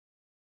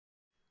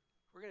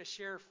we're going to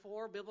share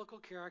 4 biblical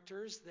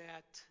characters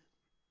that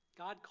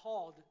God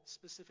called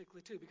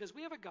specifically to. Because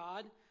we have a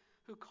God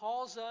who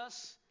calls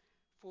us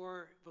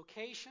for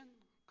vocation,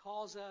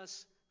 calls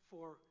us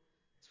for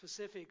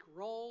specific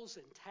roles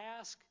and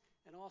tasks,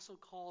 and also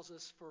calls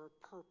us for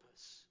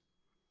purpose.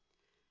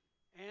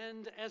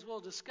 And as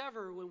we'll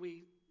discover when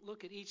we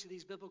look at each of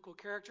these biblical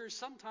characters,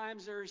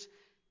 sometimes there's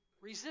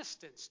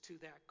resistance to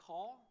that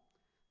call,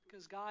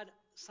 because God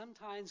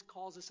sometimes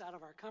calls us out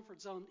of our comfort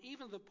zone,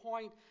 even to the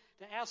point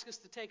to ask us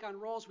to take on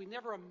roles we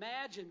never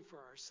imagined for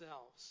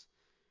ourselves.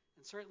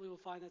 And certainly we'll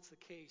find that's the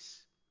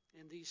case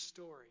in these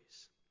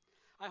stories.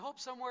 I hope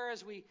somewhere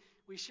as we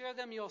share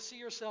them, you'll see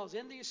yourselves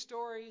in these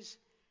stories,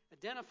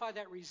 identify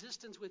that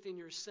resistance within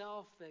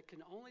yourself that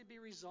can only be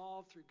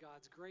resolved through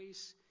God's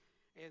grace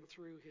and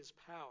through His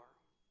power.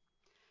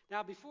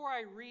 Now, before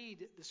I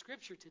read the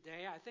scripture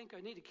today, I think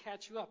I need to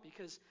catch you up,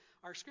 because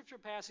our scripture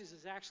passage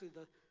is actually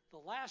the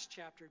last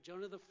chapter of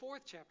Jonah, the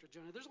 4th chapter of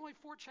Jonah. There's only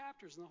 4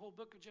 chapters in the whole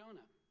book of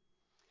Jonah.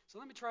 So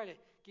let me try to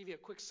give you a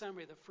quick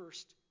summary of the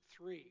first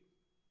 3.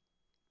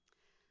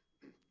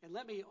 And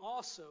let me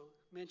also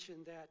mention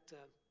that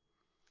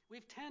we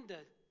tend to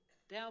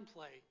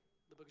downplay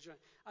the book of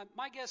Jonah.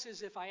 My guess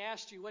is if I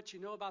asked you what you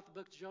know about the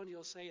book of Jonah,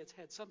 you'll say it's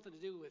had something to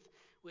do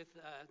with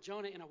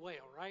Jonah in a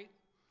whale, right?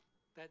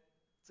 That's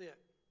it.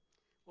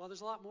 Well,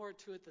 there's a lot more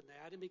to it than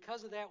that. And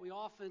because of that,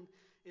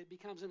 it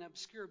becomes an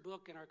obscure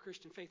book in our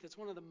Christian faith. It's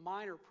one of the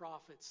minor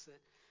prophets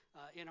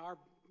that in our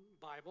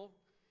Bible.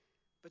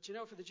 But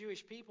for the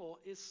Jewish people,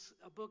 it's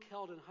a book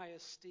held in high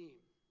esteem.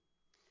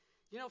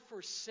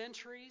 For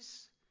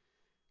centuries,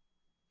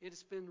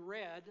 it's been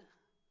read,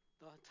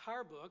 the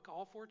entire book,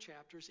 all 4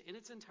 chapters, in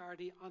its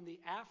entirety on the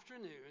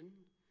afternoon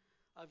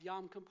of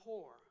Yom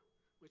Kippur,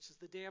 which is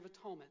the Day of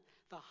Atonement,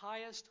 the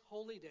highest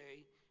holy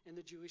day in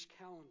the Jewish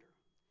calendar.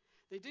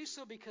 They do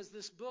so because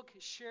this book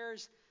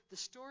shares the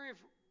story of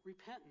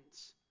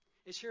repentance.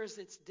 It shares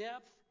its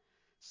depth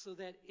so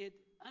that it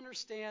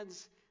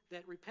understands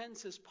that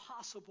repentance is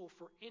possible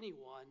for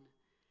anyone,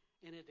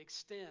 and it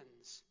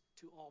extends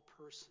to all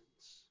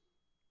persons.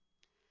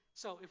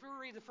 So if we were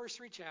to read the first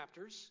 3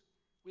 chapters,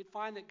 we'd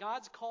find that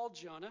God's called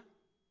Jonah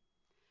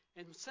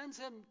and sends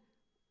him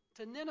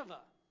to Nineveh.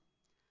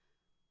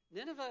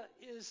 Nineveh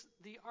is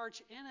the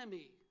arch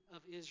enemy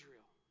of Israel.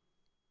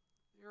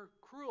 They're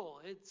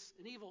cruel. It's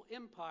an evil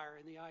empire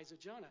in the eyes of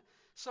Jonah.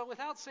 So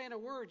without saying a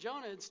word,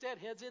 Jonah instead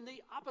heads in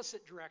the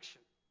opposite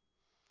direction.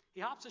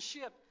 He hops a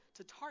ship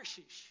to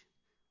Tarshish,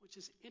 which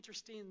is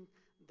interesting,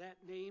 that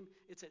name.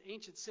 It's an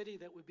ancient city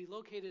that would be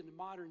located in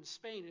modern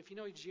Spain. If you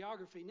know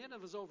geography,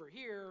 Nineveh's over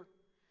here,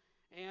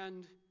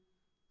 and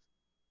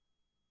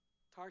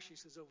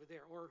Tarshish is over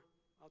there. Or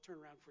I'll turn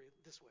around for you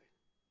this way.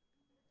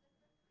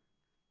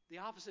 The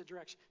opposite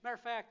direction. Matter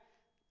of fact,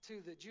 to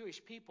the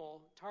Jewish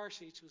people,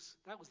 Tarshish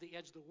was the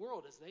edge of the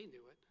world as they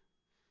knew it.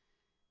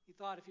 He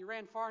thought if he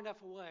ran far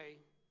enough away,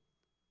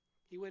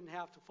 he wouldn't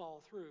have to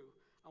follow through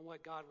on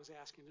what God was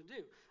asking him to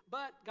do.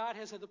 But God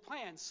has other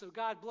plans, so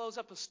God blows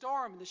up a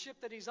storm, and the ship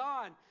that he's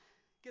on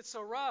gets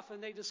so rough,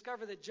 and they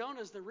discover that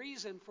Jonah's the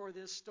reason for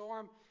this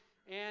storm,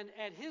 and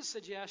at his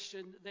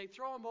suggestion, they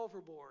throw him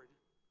overboard.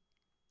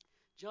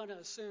 Jonah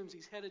assumes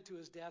he's headed to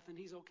his death, and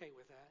he's okay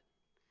with that.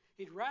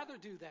 He'd rather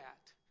do that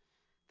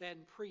than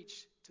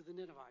preach to the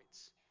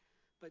Ninevites.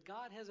 But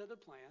God has other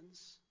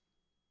plans.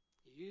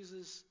 He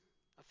uses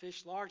a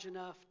fish large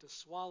enough to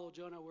swallow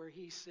Jonah, where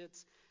he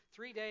sits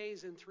 3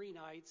 days and 3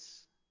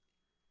 nights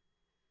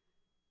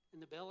in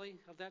the belly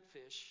of that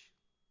fish.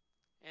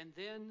 And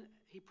then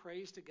he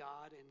prays to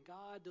God, and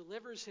God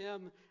delivers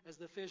him as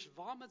the fish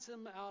vomits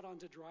him out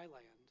onto dry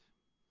land.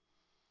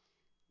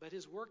 But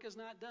his work is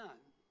not done,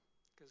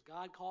 because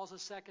God calls a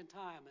second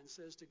time and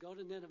says to go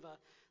to Nineveh.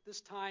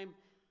 This time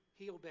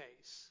he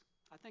obeys.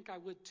 I think I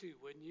would too,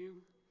 wouldn't you?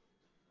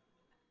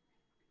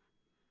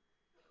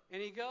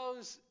 And he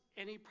goes,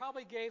 and he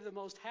probably gave the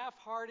most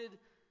half-hearted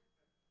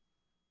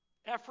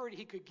effort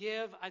he could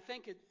give. I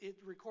think it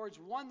records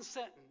 1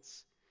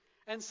 sentence.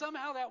 And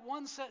somehow that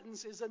 1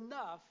 sentence is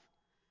enough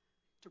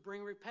to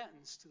bring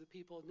repentance to the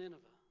people of Nineveh.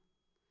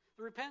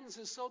 The repentance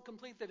is so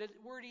complete that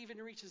word even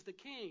reaches the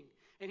king.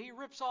 And he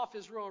rips off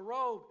his royal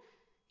robe.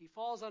 He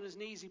falls on his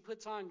knees. He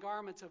puts on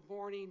garments of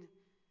mourning.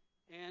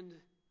 And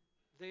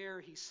there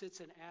he sits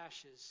in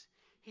ashes.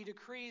 He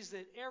decrees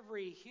that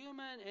every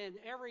human and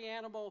every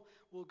animal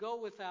will go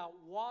without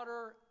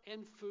water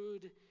and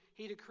food.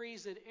 He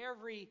decrees that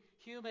every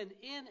human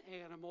and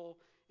animal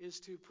is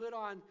to put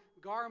on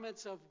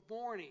garments of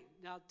mourning.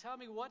 Now tell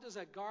me, what does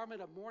a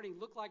garment of mourning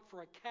look like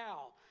for a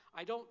cow?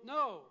 I don't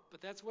know,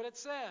 but that's what it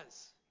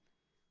says.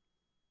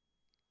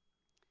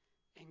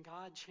 And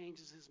God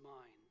changes his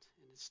mind.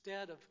 And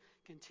instead of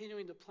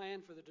continuing to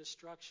plan for the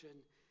destruction,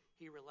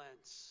 he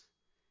relents.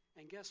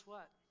 And guess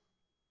what?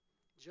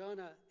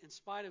 Jonah, in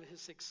spite of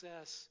his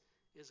success,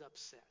 is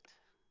upset.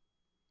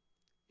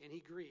 And he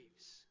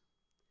grieves.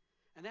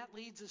 And that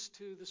leads us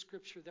to the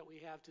scripture that we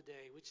have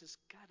today, which has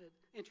got an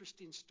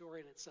interesting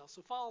story in itself.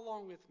 So follow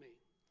along with me.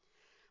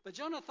 But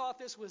Jonah thought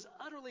this was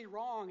utterly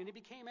wrong, and he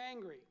became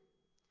angry.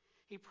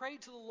 He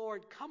prayed to the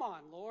Lord, "Come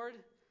on, Lord.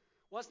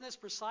 Wasn't this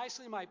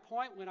precisely my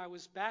point when I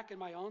was back in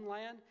my own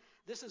land?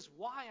 This is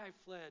why I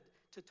fled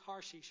to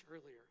Tarshish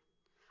earlier.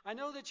 I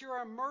know that you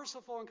are a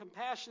merciful and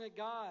compassionate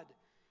God,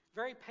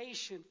 very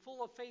patient,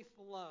 full of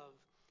faithful love,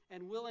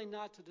 and willing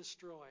not to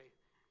destroy.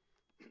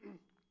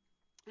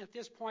 At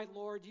this point,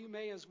 Lord, you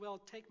may as well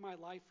take my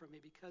life from me,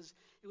 because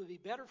it would be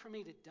better for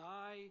me to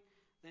die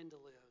than to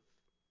live."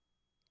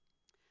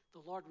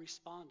 The Lord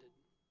responded,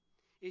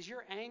 "Is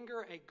your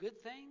anger a good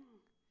thing?"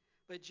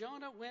 But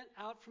Jonah went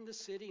out from the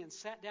city and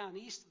sat down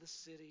east of the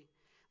city.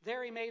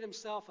 There he made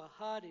himself a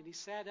hut, and he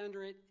sat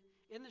under it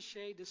in the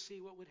shade to see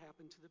what would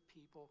happen to the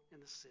people in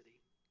the city.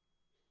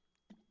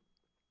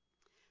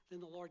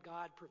 Then the Lord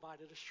God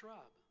provided a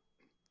shrub,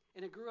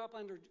 and it grew up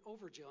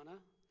over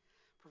Jonah,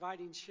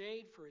 providing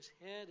shade for his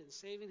head and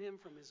saving him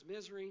from his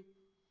misery.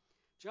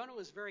 Jonah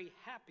was very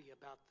happy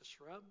about the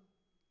shrub.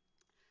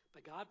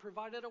 But God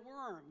provided a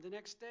worm the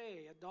next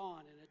day at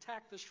dawn and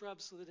attacked the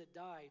shrub so that it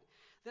died.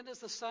 Then as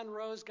the sun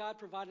rose, God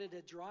provided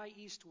a dry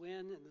east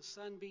wind, and the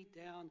sun beat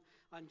down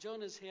on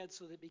Jonah's head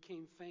so that it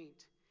became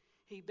faint.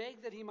 He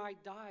begged that he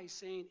might die,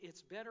 saying,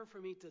 "It's better for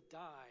me to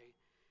die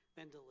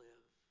than to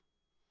live."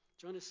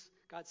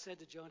 God said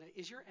to Jonah,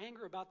 "Is your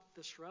anger about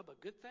the shrub a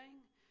good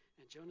thing?"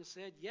 And Jonah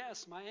said,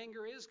 "Yes, my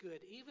anger is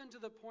good, even to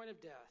the point of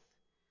death."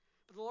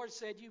 But the Lord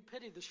said, "You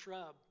pity the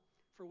shrub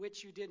for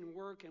which you didn't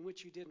work and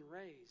which you didn't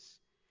raise.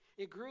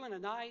 It grew in a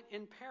night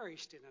and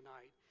perished in a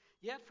night.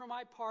 Yet for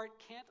my part,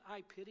 can't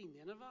I pity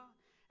Nineveh,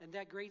 and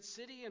that great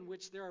city in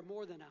which there are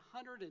more than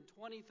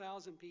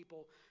 120,000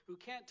 people who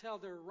can't tell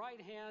their right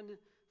hand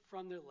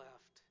from their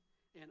left,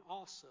 and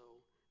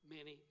also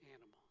many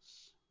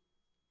animals?"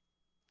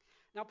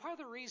 Now, part of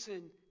the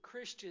reason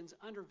Christians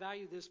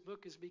undervalue this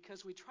book is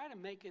because we try to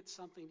make it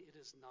something it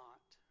is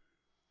not.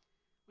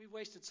 We've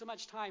wasted so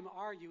much time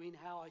arguing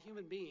how a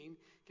human being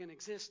can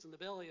exist in the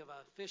belly of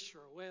a fish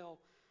or a whale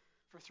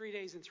for 3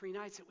 days and 3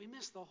 nights that we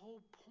miss the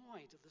whole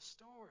point of the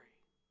story.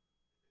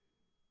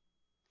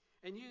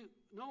 And you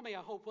know me,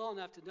 I hope, well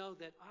enough to know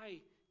that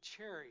I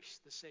cherish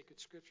the sacred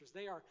scriptures.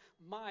 They are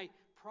my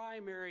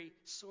primary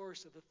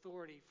source of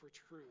authority for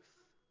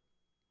truth.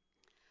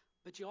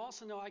 But you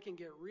also know I can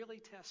get really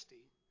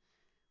testy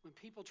when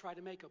people try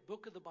to make a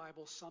book of the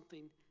Bible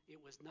something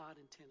it was not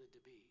intended to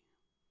be.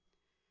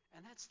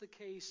 And that's the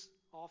case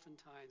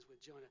oftentimes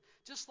with Jonah.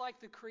 Just like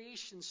the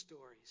creation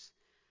stories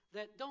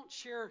that don't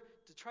share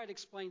to try to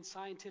explain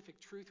scientific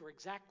truth or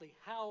exactly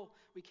how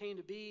we came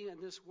to be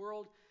in this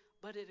world,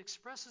 but it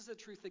expresses the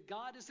truth that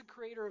God is the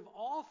creator of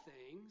all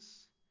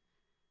things,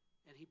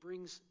 and he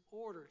brings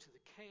order to the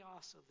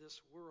chaos of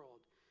this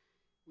world.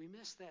 We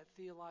miss that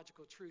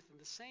theological truth, and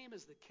the same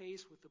is the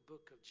case with the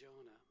book of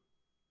Jonah.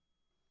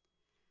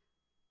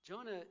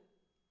 Jonah,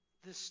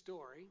 this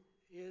story,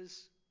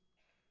 is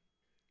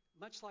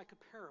much like a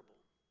parable.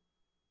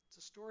 It's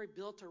a story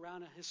built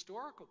around a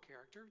historical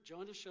character.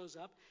 Jonah shows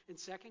up in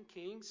 2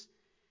 Kings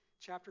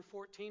chapter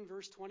 14,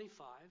 verse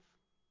 25. It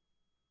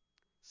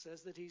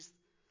says that he's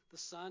the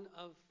son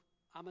of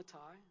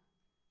Amittai,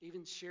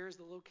 even shares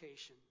the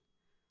location.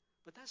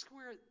 But that's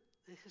where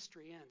the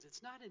history ends.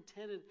 It's not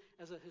intended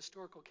as a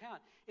historical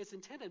account. It's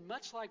intended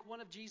much like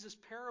one of Jesus'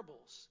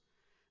 parables,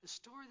 a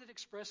story that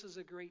expresses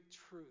a great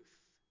truth.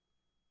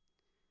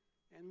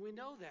 And we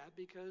know that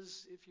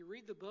because if you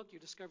read the book, you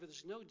discover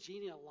there's no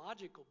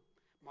genealogical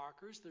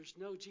markers. There's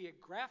no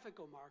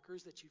geographical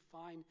markers that you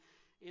find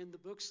in the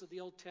books of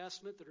the Old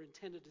Testament that are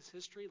intended as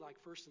history, like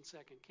 1st and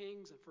 2nd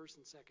Kings and 1st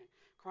and 2nd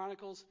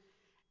Chronicles.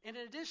 And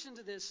in addition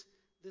to this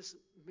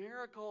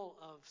miracle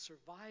of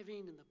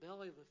surviving in the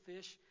belly of the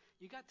fish,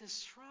 you got this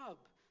shrub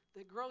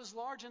that grows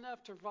large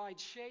enough to provide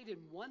shade in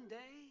one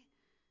day,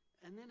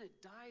 and then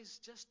it dies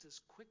just as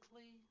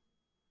quickly.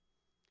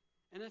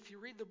 And if you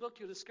read the book,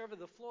 you'll discover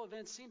the flow of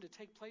events seem to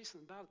take place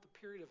in about the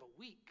period of a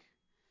week.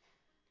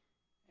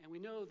 And we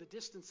know the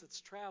distance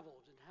that's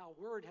traveled and how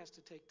word has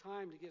to take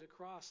time to get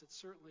across. It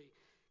certainly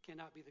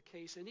cannot be the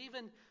case. And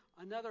even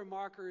another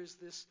marker is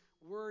this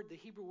word, the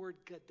Hebrew word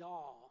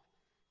gadol.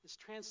 It's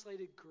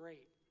translated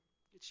great.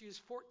 It's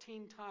used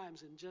 14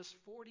 times in just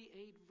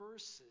 48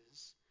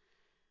 verses,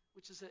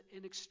 which is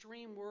an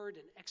extreme word,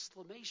 an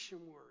exclamation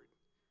word.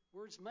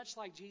 Words much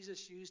like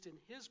Jesus used in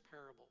his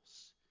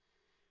parables.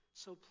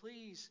 So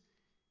please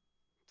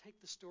take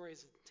the story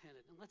as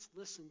intended, and let's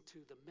listen to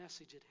the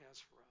message it has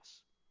for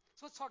us.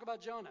 So let's talk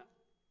about Jonah.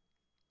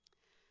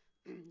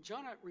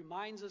 Jonah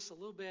reminds us a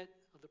little bit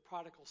of the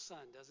prodigal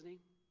son, doesn't he?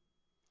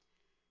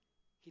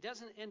 He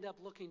doesn't end up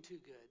looking too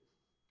good.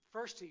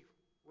 First, he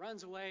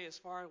runs away as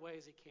far away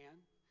as he can.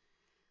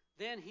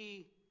 Then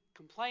he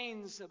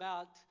complains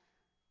about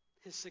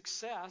his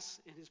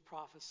success in his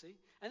prophecy.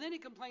 And then he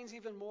complains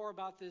even more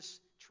about this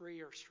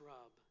tree or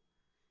shrub.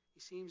 He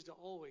seems to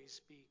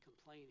always be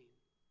complaining.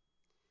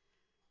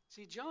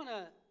 See,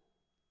 Jonah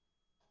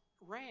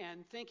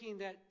ran thinking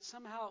that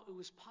somehow it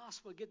was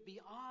possible to get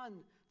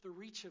beyond the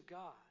reach of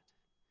God.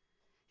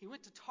 He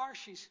went to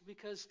Tarshish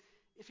because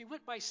if he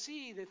went by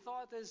sea, they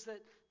thought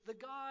that the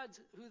gods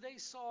who they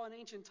saw in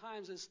ancient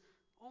times as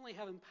only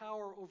having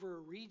power over a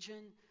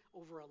region,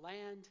 over a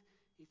land,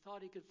 he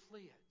thought he could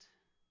flee it.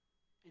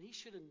 And he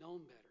should have known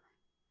better.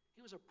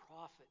 He was a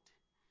prophet.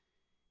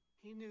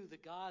 He knew the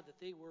God that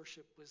they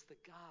worshiped was the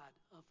God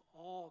of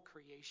all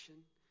creation.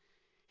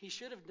 He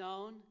should have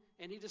known,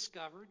 and he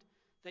discovered,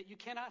 that you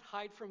cannot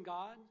hide from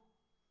God.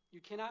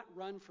 You cannot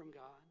run from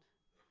God.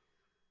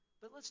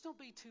 But let's don't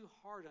be too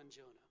hard on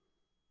Jonah.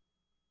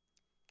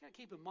 You've got to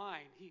keep in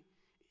mind,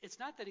 it's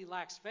not that he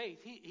lacks faith.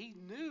 He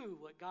knew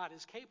what God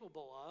is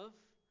capable of,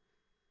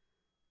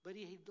 but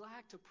he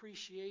lacked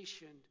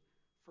appreciation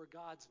for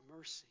God's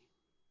mercy.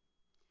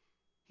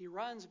 He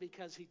runs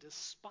because he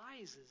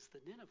despises the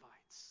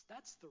Ninevites.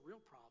 That's the real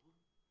problem.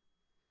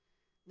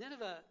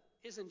 Nineveh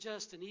isn't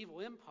just an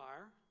evil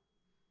empire.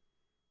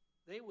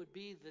 They would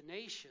be the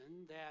nation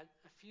that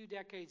a few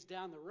decades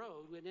down the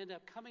road would end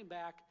up coming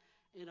back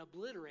and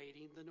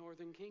obliterating the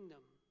northern kingdom.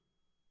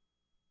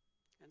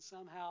 And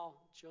somehow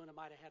Jonah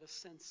might have had a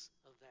sense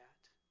of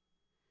that.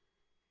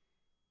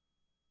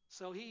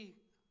 So he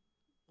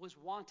was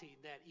wanting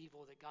that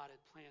evil that God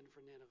had planned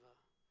for Nineveh.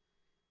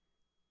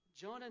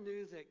 Jonah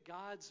knew that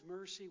God's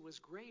mercy was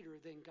greater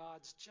than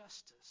God's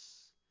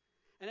justice.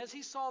 And as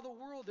he saw the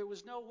world, there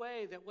was no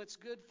way that what's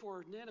good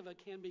for Nineveh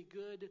can be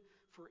good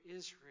for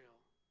Israel.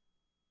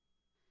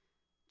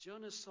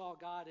 Jonah saw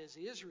God as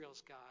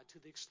Israel's God to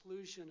the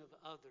exclusion of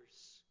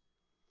others.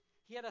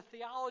 He had a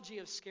theology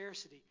of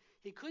scarcity.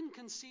 He couldn't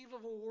conceive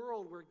of a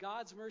world where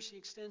God's mercy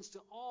extends to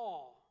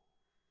all.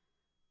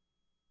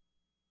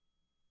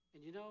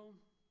 And you know,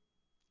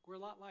 we're a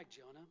lot like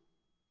Jonah.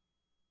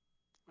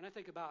 When I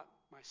think about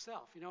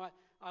myself,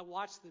 I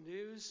watch the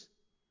news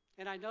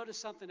and I notice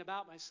something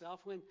about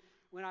myself.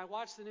 When I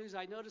watch the news,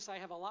 I notice I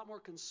have a lot more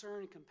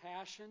concern and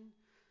compassion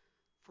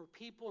for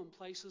people and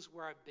places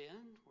where I've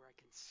been, where I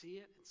can see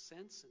it and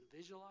sense and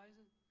visualize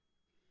it.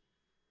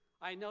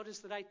 I notice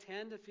that I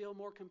tend to feel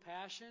more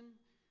compassion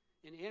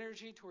and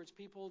energy towards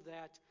people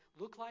that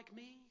look like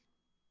me,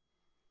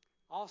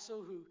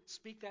 also who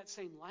speak that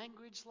same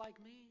language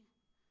like me.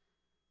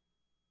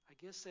 I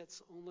guess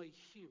that's only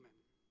human.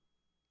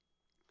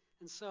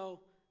 And so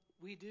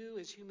we do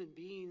as human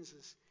beings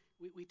is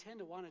we tend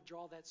to want to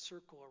draw that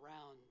circle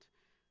around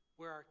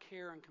where our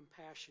care and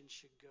compassion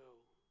should go.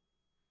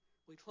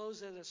 We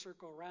close that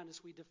circle around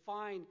us. We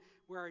define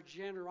where our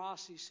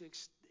generosity should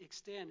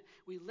extend.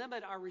 We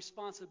limit our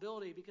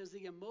responsibility because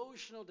the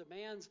emotional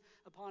demands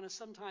upon us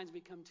sometimes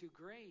become too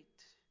great.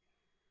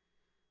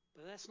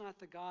 But that's not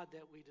the God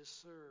that we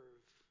serve.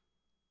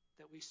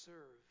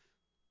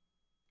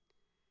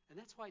 And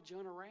that's why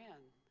Jonah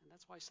ran. And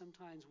that's why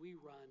sometimes we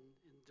run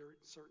in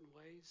certain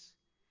ways.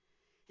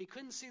 He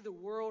couldn't see the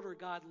world or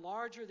God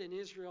larger than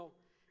Israel,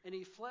 and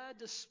he fled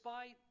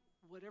despite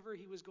whatever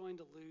he was going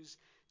to lose.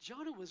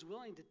 Jonah was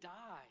willing to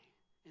die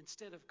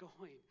instead of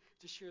going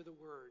to share the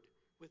word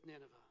with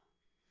Nineveh.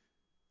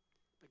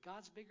 But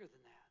God's bigger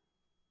than that.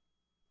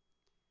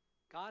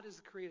 God is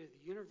the creator of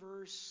the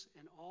universe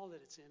and all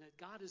that it's in it.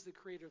 God is the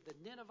creator of the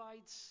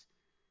Ninevites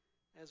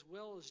as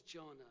well as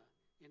Jonah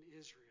in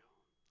Israel.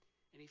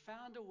 And he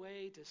found a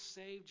way to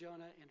save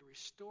Jonah and to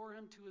restore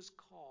him to his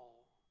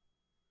call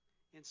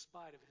in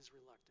spite of his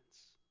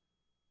reluctance.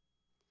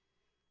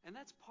 And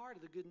that's part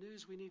of the good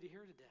news we need to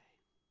hear today.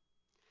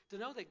 To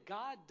know that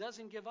God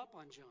doesn't give up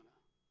on Jonah.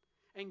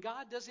 And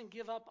God doesn't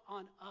give up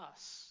on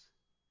us.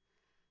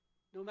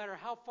 No matter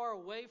how far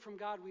away from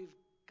God we've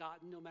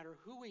gotten, no matter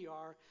who we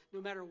are,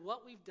 no matter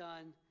what we've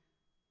done,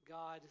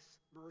 God's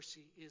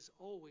mercy is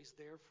always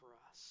there for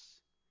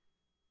us.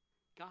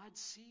 God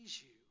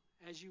sees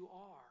you as you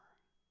are.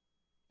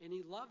 And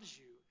he loves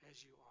you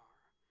as you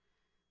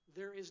are.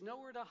 There is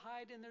nowhere to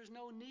hide and there's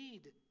no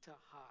need to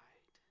hide.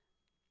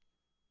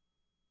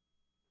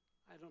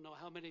 I don't know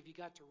how many of you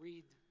got to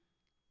read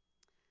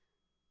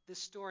this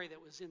story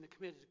that was in the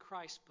Committed to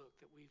Christ book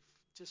that we've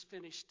just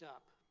finished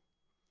up.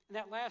 In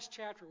that last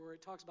chapter where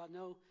it talks about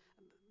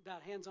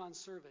hands-on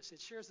service, it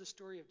shares the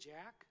story of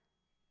Jack.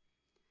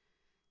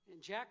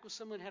 And Jack was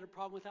someone who had a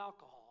problem with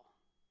alcohol.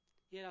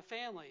 He had a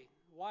family,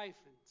 a wife,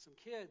 and some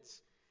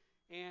kids.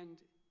 And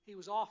he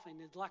was often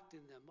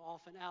neglecting them,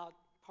 often out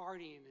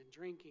partying and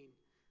drinking.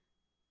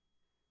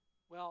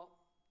 Well,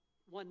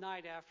 one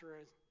night after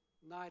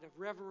a night of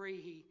revelry,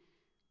 he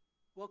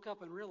woke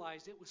up and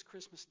realized it was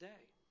Christmas Day.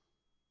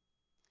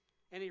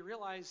 And he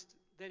realized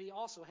that he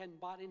also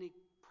hadn't bought any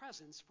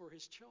presents for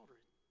his children.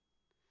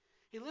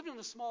 He lived in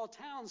a small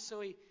town,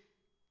 so he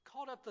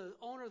called up the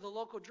owner of the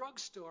local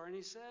drugstore and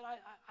he said,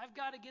 I've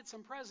got to get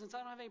some presents. I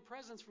don't have any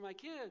presents for my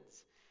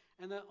kids.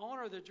 And the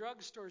owner of the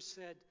drugstore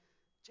said,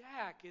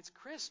 Jack, it's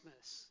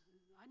Christmas.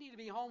 I need to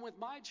be home with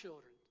my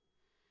children.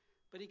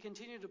 But he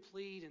continued to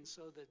plead, and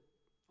so the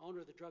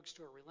owner of the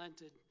drugstore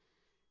relented,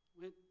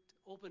 went to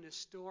open his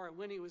store, and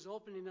when he was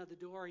opening the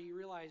door, he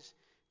realized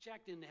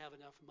Jack didn't have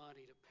enough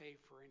money to pay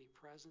for any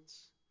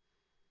presents.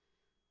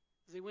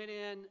 As he went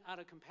in out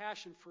of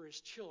compassion for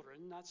his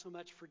children, not so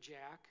much for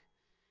Jack,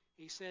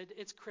 he said,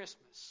 it's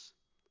Christmas,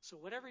 so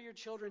whatever your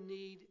children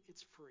need,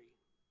 it's free.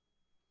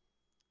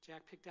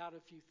 Jack picked out a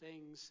few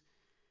things.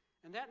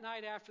 And that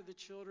night after the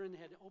children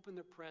had opened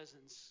their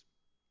presents,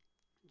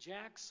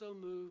 Jack, so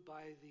moved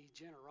by the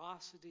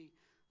generosity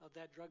of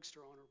that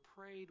drugstore owner,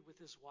 prayed with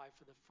his wife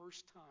for the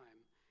first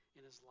time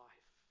in his life.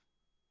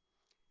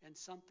 And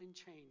something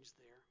changed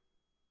there.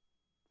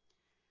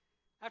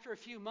 After a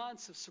few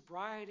months of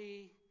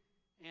sobriety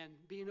and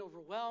being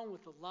overwhelmed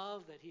with the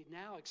love that he'd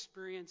now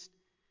experienced,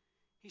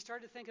 he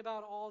started to think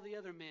about all the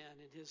other men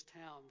in his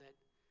town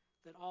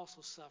that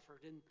also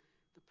suffered, and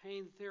the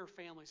pain that their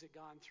families had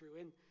gone through,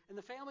 and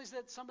the families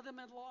that some of them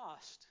had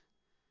lost.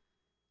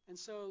 And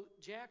so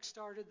Jack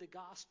started the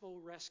Gospel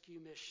Rescue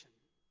Mission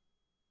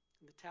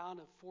in the town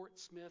of Fort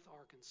Smith,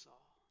 Arkansas.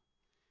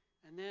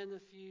 And then a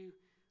few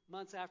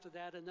months after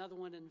that, another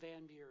one in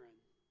Van Buren.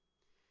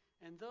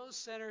 And those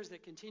centers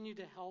that continue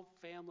to help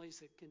families,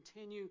 that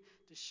continue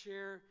to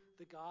share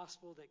the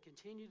gospel, that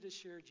continue to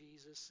share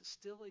Jesus,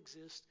 still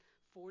exist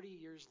 40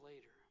 years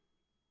later.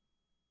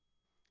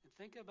 And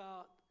think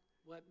about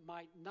what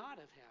might not have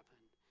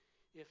happened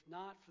if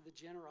not for the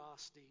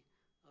generosity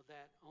of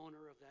that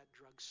owner of that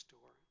drugstore.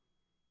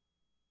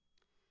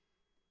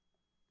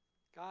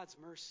 God's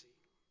mercy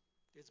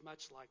is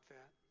much like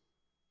that.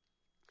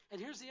 And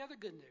here's the other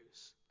good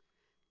news.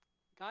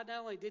 God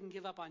not only didn't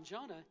give up on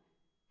Jonah,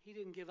 he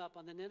didn't give up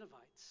on the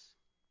Ninevites,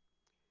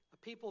 a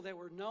people that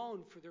were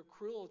known for their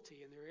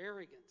cruelty and their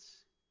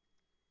arrogance.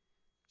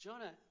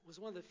 Jonah was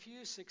one of the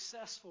few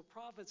successful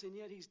prophets, and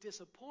yet he's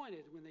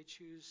disappointed when they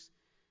choose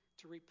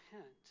to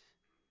repent.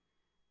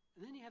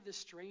 And then you have this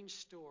strange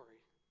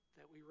story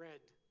that we read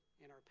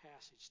in our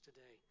passage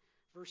today,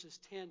 verses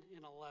 10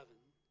 and 11,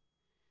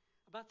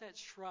 about that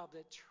shrub,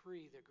 that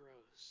tree that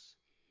grows.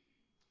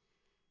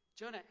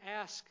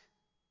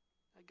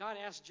 God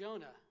asked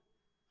Jonah,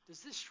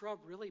 "Does this shrub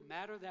really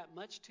matter that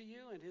much to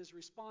you?" And his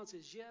response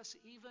is, "Yes,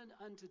 even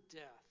unto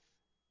death."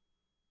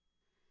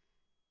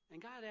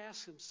 And God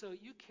asks him, "So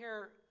you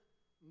care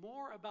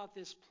more about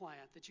this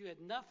plant that you had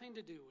nothing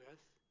to do with,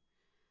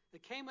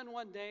 that came in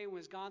one day and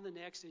was gone the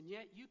next, and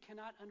yet you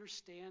cannot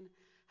understand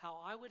how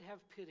I would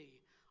have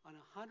pity on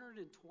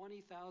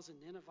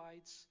 120,000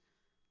 Ninevites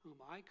whom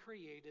I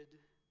created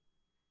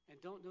and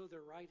don't know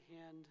their right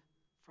hand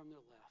from their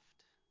left?"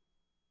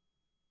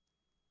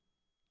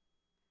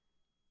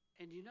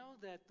 And you know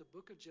that the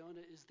book of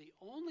Jonah is the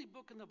only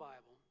book in the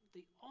Bible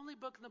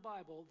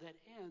that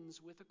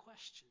ends with a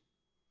question.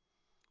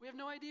 We have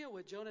no idea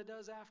what Jonah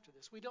does after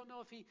this. We don't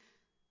know if he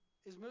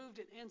is moved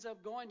and ends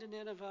up going to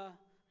Nineveh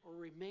or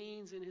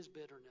remains in his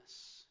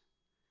bitterness.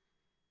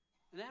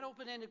 And that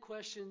open-ended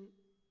question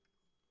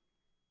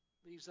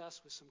leaves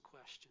us with some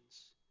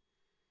questions.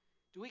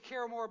 Do we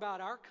care more about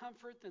our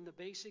comfort than the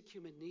basic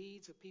human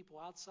needs of people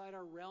outside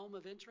our realm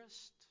of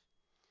interest?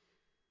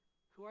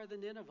 Who are the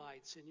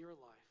Ninevites in your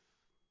life?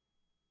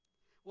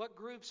 What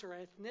groups or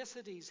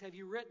ethnicities have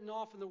you written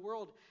off in the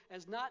world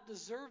as not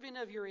deserving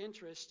of your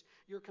interest,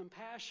 your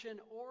compassion,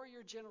 or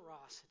your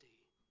generosity?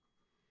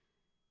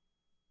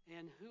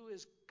 And who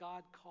is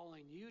God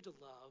calling you to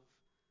love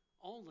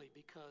only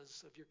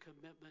because of your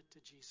commitment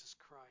to Jesus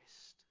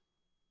Christ?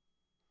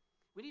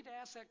 We need to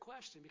ask that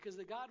question because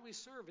the God we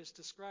serve is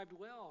described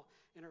well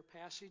in our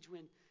passage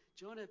when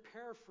Jonah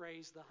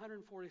paraphrased the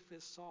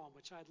 145th Psalm,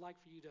 which I'd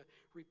like for you to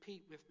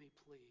repeat with me,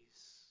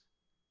 please.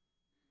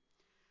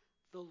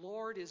 "The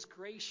Lord is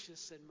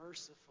gracious and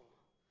merciful,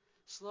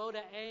 slow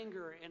to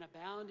anger and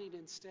abounding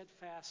in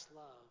steadfast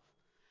love.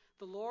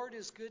 The Lord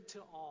is good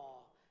to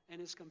all, and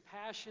his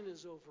compassion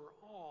is over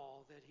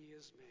all that he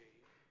has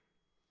made."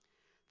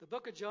 The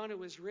book of Jonah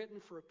was written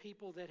for a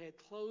people that had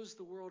closed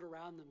the world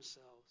around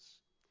themselves.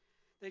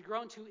 They'd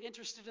grown too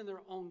interested in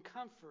their own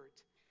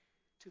comfort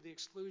to the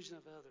exclusion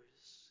of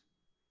others.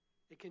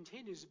 It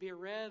continues to be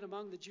read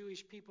among the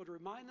Jewish people to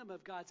remind them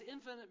of God's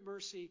infinite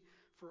mercy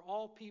for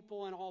all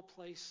people and all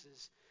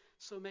places.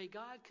 So may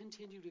God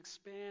continue to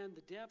expand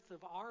the depth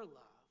of our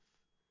love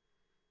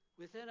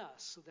within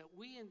us so that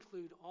we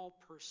include all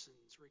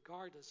persons,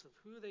 regardless of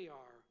who they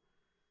are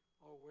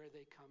or where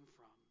they come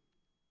from.